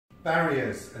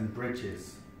Barriers and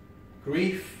bridges.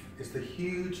 Grief is the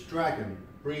huge dragon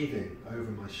breathing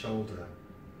over my shoulder.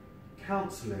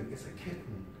 Counselling is a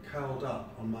kitten curled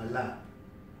up on my lap.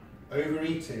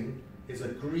 Overeating is a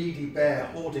greedy bear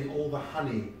hoarding all the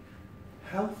honey.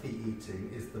 Healthy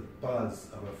eating is the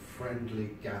buzz of a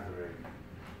friendly gathering.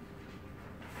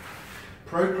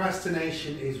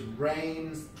 Procrastination is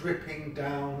rains dripping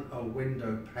down a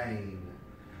window pane.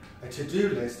 A to-do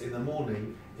list in the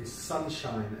morning is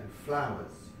sunshine and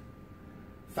flowers.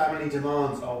 Family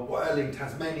demands are whirling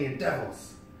Tasmanian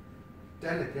devils.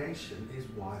 Delegation is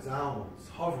wise owls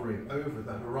hovering over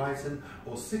the horizon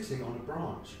or sitting on a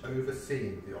branch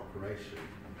overseeing the operation.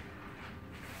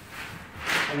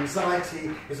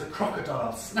 Anxiety is a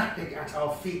crocodile snapping at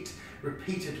our feet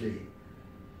repeatedly.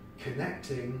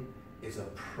 Connecting is a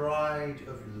pride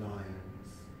of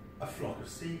lions, a flock of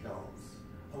seagulls,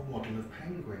 a waddle of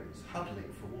penguins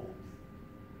huddling for warmth.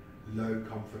 Low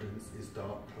confidence is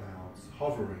dark clouds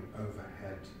hovering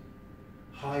overhead.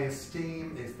 High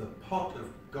esteem is the pot of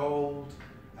gold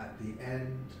at the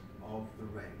end of the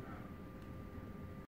rainbow.